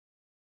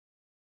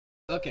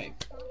Okay,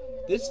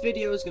 this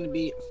video is going to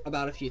be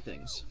about a few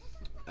things.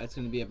 It's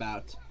going to be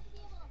about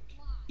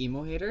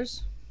emo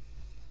haters,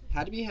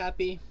 how to be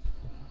happy,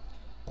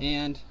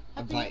 and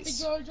Happy,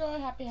 advice. happy, joy, joy,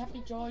 happy,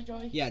 happy, joy,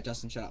 joy. Yeah,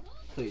 Justin, shut up,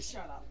 please.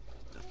 Shut up.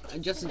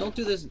 Justin, don't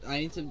do this. I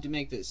need to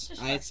make this.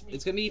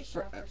 It's gonna be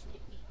for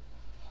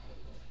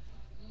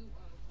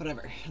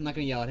whatever. I'm not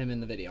gonna yell at him in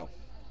the video.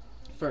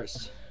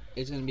 First,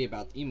 it's gonna be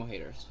about emo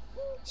haters.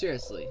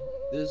 Seriously,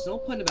 there's no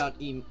point about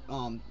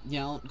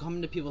yelling,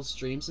 coming to people's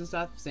streams and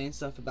stuff, saying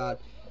stuff about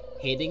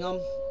hating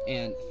them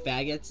and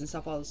faggots and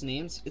stuff, all those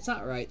names. It's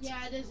not right.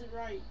 Yeah, it isn't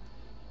right.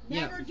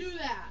 Never do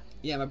that.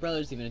 Yeah, my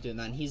brother's even doing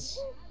that, and he's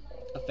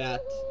a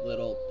fat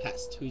little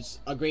pest who's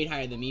a grade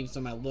higher than me, even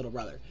so my little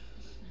brother.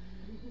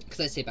 Because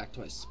I say back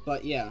twice.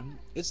 But yeah,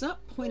 it's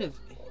not point of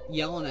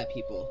yelling at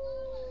people.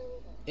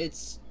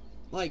 It's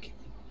like,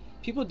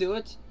 people do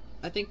it,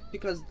 I think,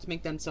 because to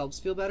make themselves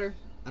feel better.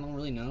 I don't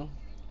really know.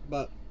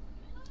 But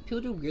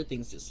people do weird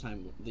things this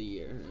time of the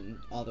year in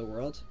all the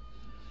world.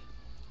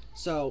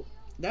 So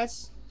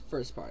that's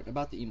first part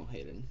about the emo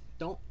hating.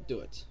 Don't do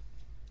it.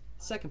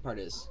 Second part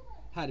is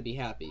how to be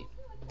happy.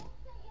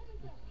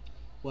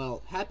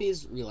 Well, happy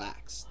is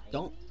relax.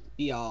 Don't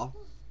be all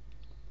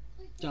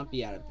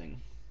jumpy at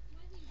everything.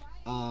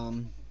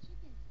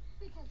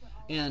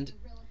 And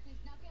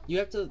you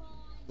have to,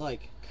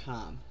 like,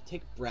 calm,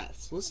 take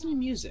breaths, listen to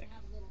music,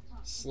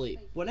 sleep,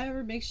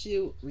 whatever makes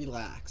you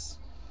relax.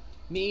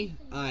 Me,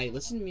 I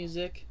listen to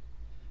music,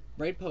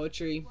 write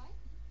poetry,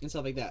 and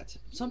stuff like that.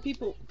 Some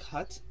people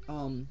cut,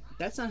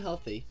 that's not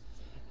healthy.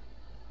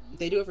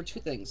 They do it for two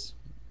things.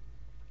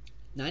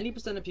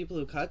 90% of people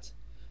who cut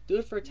do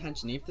it for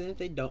attention, even if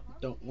they don't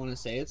want to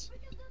say it.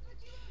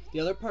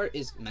 The other part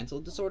is mental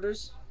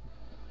disorders.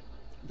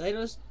 I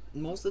notice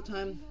most of the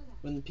time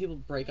when people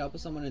break up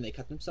with someone and they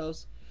cut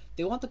themselves,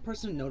 they want the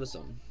person to notice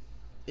them.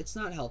 It's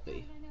not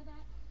healthy.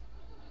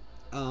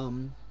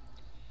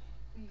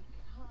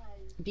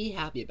 Be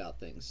happy about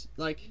things.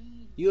 Like,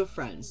 you have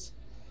friends.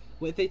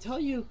 If they tell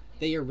you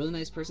that you're a really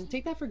nice person,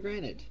 take that for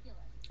granted.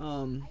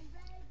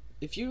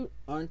 If you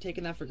aren't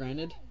taking that for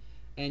granted,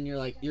 and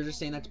you're just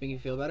saying that to make you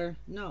feel better,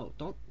 no,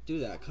 don't do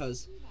that,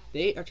 because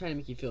they are trying to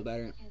make you feel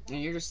better,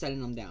 and you're just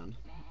setting them down.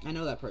 I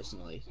know that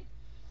personally,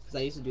 because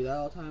I used to do that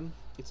all the time.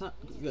 It's not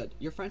good.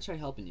 Your friends try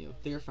helping you.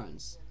 They're your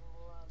friends.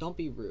 Don't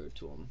be rude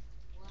to them.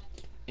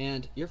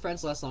 And your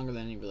friends last longer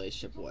than any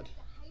relationship would.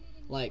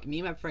 Like, me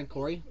and my friend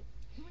Corey,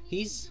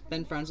 he's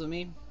been friends with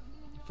me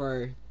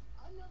for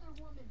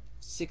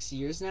 6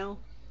 years now,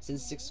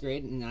 since 6th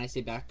grade, and I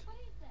say back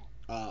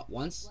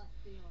once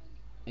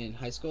in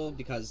high school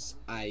because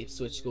I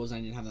switched schools and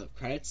I didn't have enough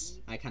credits.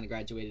 I kind of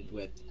graduated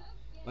with,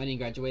 well, I didn't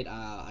graduate,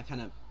 I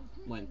kind of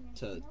went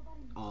to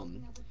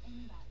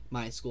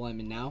my school I'm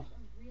in now,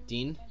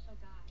 Dean,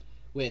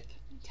 with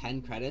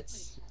 10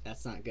 credits.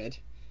 That's not good.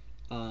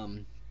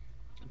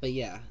 But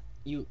yeah,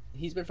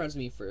 he's been friends with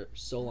me for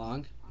so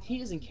long. He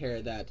doesn't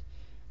care that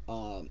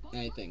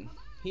anything.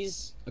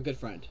 He's a good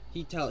friend.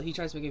 He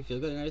tries to make me feel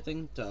good and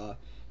everything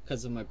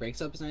because of my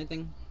breaks ups and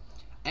everything.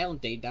 I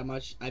don't date that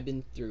much. I've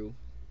been through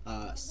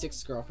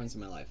 6 girlfriends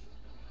in my life.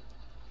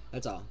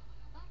 That's all.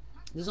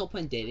 There's no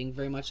point dating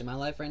very much in my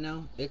life right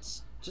now.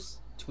 It's just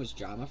too much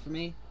drama for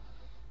me.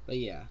 But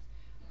yeah.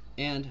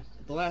 And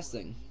the last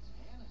thing,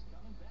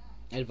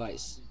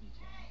 advice.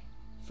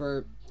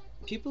 For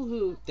people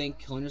who think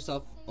killing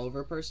yourself over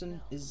a person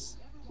is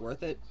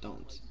worth it,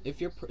 don't.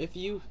 If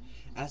you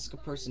ask a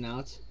person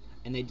out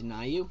and they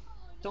deny you,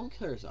 don't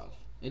kill yourself.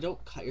 And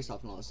don't cut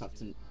yourself and all this stuff.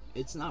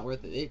 It's not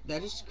worth it.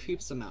 That just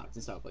creeps them out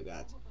and stuff like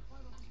that.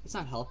 It's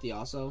not healthy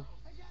also.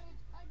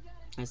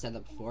 I said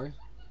that before.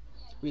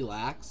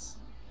 Relax.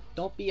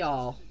 Don't be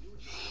all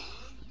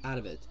out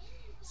of it.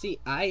 See,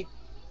 I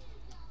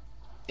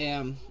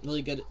am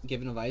really good at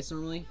giving advice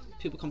normally.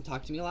 People come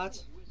talk to me a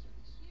lot.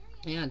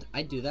 And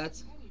I do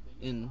that.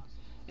 And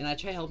I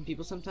try helping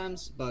people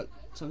sometimes, but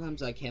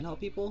sometimes I can't help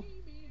people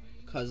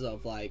because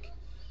of, like,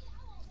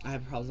 I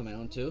have problems of my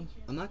own too.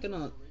 I'm not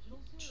gonna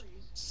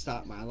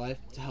stop my life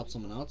to help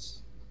someone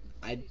else.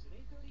 I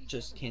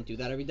just can't do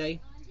that every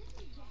day.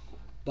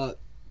 But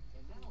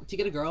to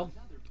get a girl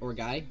or a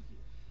guy,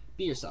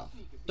 be yourself.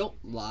 Don't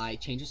lie,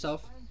 change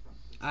yourself.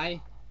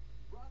 I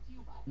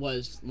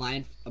was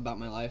lying about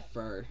my life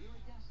for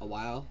a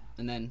while,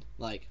 and then,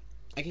 like,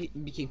 I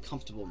became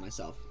comfortable with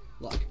myself.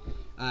 Look,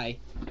 I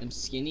am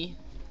skinny,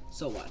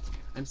 so what?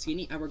 I'm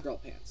skinny, I wear girl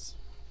pants.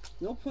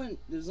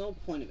 There's no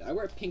point of it. I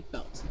wear a pink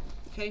belt,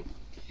 okay?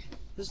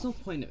 There's no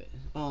point of it.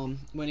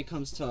 When it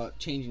comes to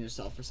changing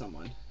yourself for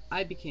someone.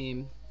 I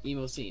became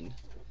emo scene,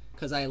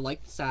 because I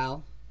like the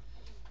style,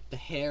 the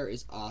hair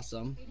is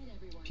awesome,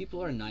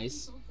 people are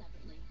nice,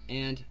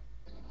 and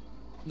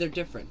they're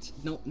different.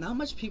 No, not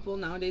much people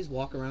nowadays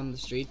walk around the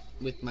street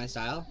with my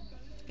style,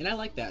 and I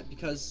like that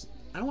because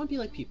I don't want to be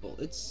like people.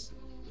 It's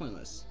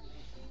pointless.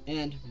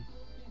 And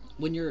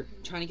when you're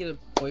trying to get a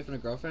boyfriend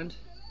or girlfriend,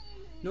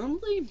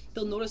 normally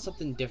they'll notice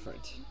something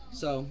different.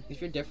 So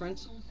if you're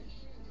different,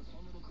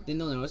 then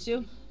they'll notice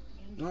you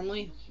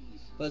normally.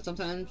 But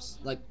sometimes,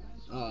 like,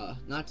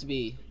 not to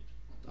be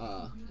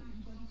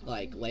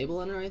like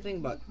labeling or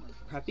anything, but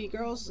preppy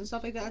girls and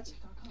stuff like that,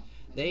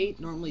 they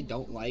normally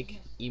don't like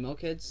emo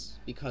kids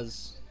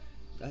because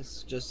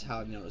that's just how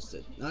I've noticed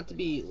it. Not to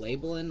be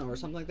labeling or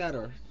something like that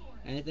or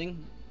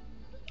anything.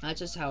 That's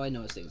just how I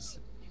notice things.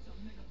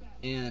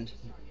 And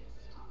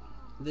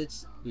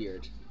it's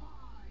weird.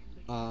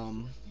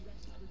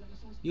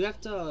 You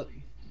have to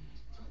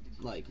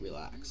like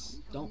relax.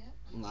 Don't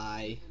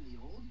lie.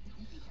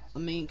 I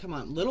mean, come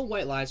on. Little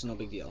white lies are no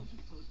big deal.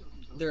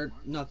 They're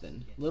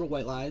nothing. Little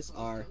white lies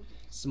are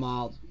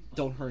small,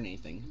 don't hurt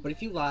anything. But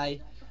if you lie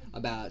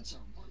about,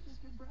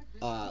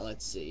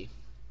 let's see,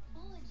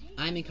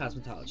 I'm in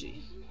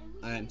cosmetology.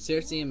 I'm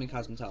seriously in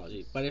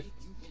cosmetology. But if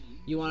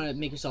you want to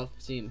make yourself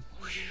seem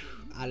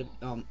out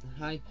of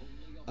high,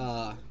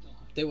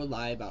 they would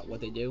lie about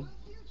what they do.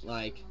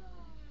 Like,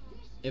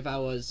 if I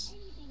was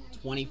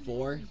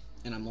 24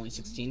 and I'm only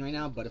 16 right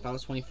now, but if I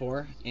was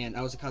 24 and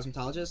I was a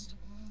cosmetologist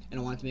and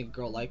I wanted to make a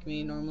girl like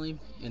me normally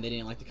and they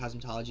didn't like the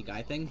cosmetology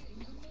guy thing,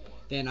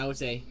 then I would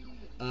say,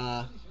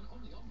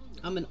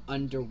 I'm an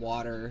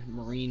underwater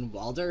marine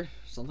welder,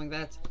 something like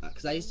that.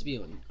 Because I used to be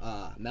in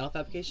metal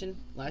fabrication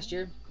last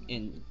year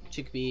in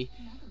Chicopee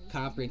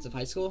Comprehensive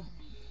High School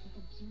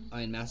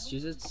in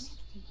Massachusetts,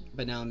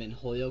 but now I'm in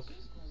Holyoke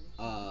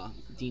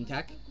Dean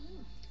Tech,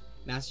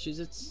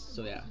 Massachusetts.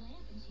 So yeah,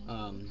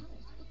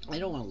 I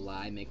don't want to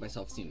lie, make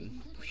myself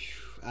seem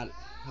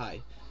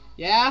high.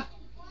 Yeah,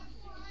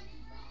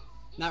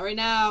 not right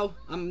now.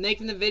 I'm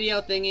making the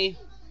video thingy.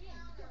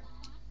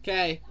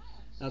 Okay,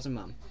 that was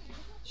my mom.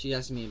 She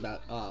asked me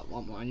about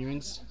want more onion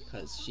rings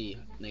because she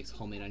makes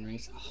homemade onion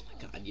rings. Oh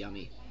my god,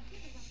 yummy.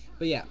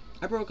 But yeah,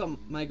 I broke up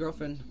my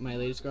girlfriend, my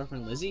latest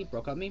girlfriend Lizzie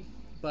broke up me,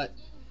 but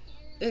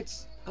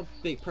it's a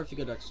big, perfect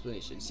good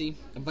explanation. See,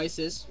 advice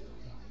is,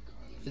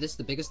 for this,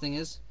 the biggest thing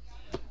is,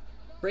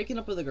 breaking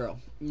up with a girl,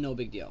 no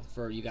big deal.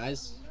 For you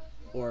guys,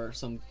 or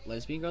some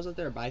lesbian girls out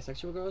there, or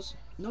bisexual girls,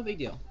 no big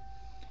deal.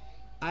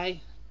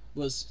 I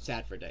was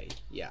sad for a day,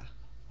 yeah.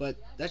 But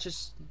that's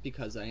just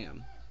because I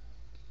am.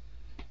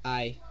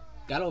 I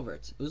got over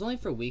it. It was only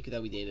for a week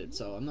that we dated,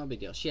 so I'm no big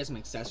deal. She has some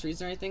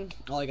accessories or anything.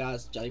 All I got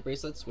is jelly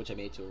bracelets, which I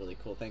made to a really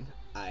cool thing.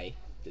 I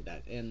did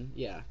that, and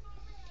yeah.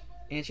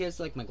 And she has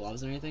like my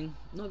gloves and everything.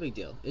 No big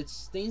deal.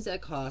 It's things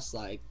that cost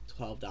like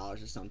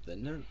 $12 or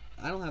something.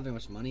 I don't have very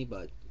much money,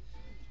 but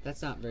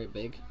that's not very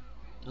big.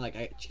 Like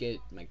I get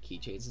my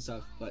keychains and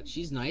stuff, but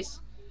she's nice.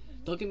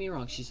 Don't get me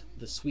wrong, she's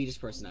the sweetest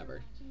person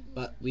ever.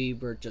 But we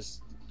were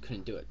just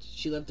couldn't do it.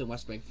 She lived in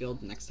West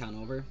Springfield, the next town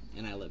over,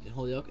 and I lived in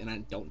Holyoke, and I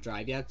don't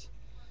drive yet.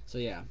 So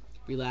yeah,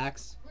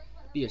 relax,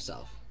 be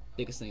yourself.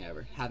 Biggest thing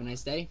ever. Have a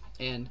nice day,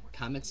 and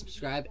comment,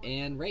 subscribe,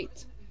 and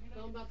rate.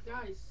 Tell them about the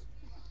guys.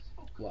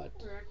 What?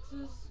 Their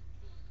exes.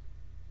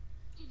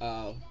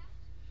 Oh,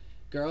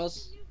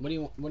 girls? What do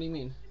you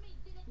mean?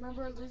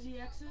 Remember Lizzie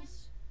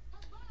exes?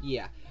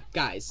 Yeah,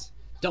 guys,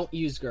 don't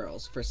use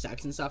girls for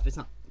sex and stuff. It's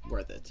not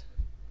worth it.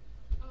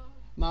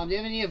 Mom, do you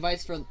have any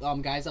advice for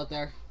guys out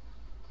there?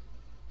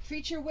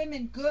 Treat your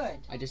women good.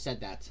 I just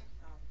said that.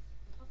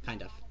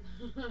 Kind of.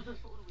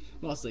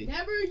 Mostly.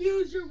 Never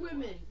use your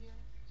women.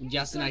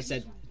 Justin, I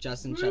said,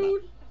 Justin, shut up.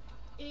 Rude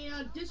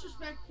and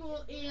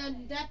disrespectful,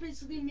 and that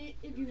basically means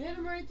if you hit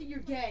him or anything, you're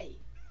gay.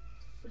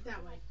 Put it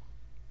that way.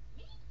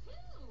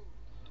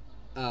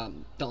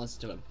 Don't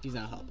listen to him. He's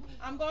not help.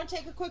 I'm going to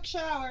take a quick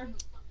shower.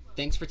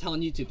 Thanks for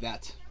telling YouTube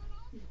that.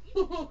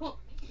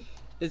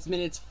 This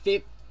minute's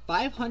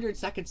 500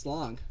 seconds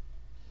long.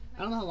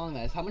 I don't know how long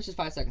that is. How much is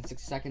 5 seconds?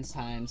 6 seconds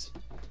times.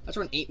 That's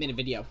for an 8-minute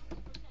video.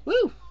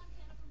 Woo!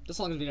 That's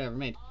the longest video I ever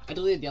made. I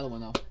deleted the other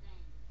one though.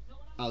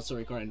 Oh, it's still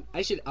recording.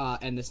 I should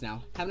end this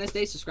now. Have a nice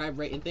day. Subscribe,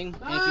 rate, and thing.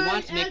 And if you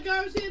want to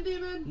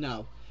make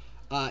no,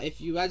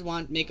 if you guys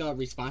want make a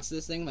response to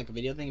this thing, like a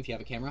video thing, if you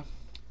have a camera,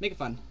 make it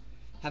fun.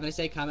 Have a nice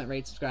day. Comment,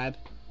 rate, subscribe,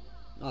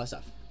 all that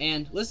stuff,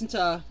 and listen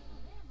to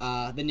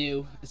the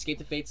new Escape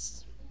the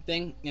Fates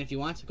thing. And if you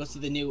want, go see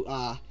the new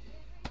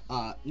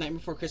Nightmare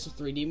Before Christmas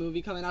 3D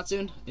movie coming out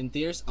soon in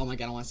theaters. Oh my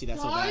god, I want to see that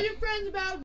so Tell all bad. your friends about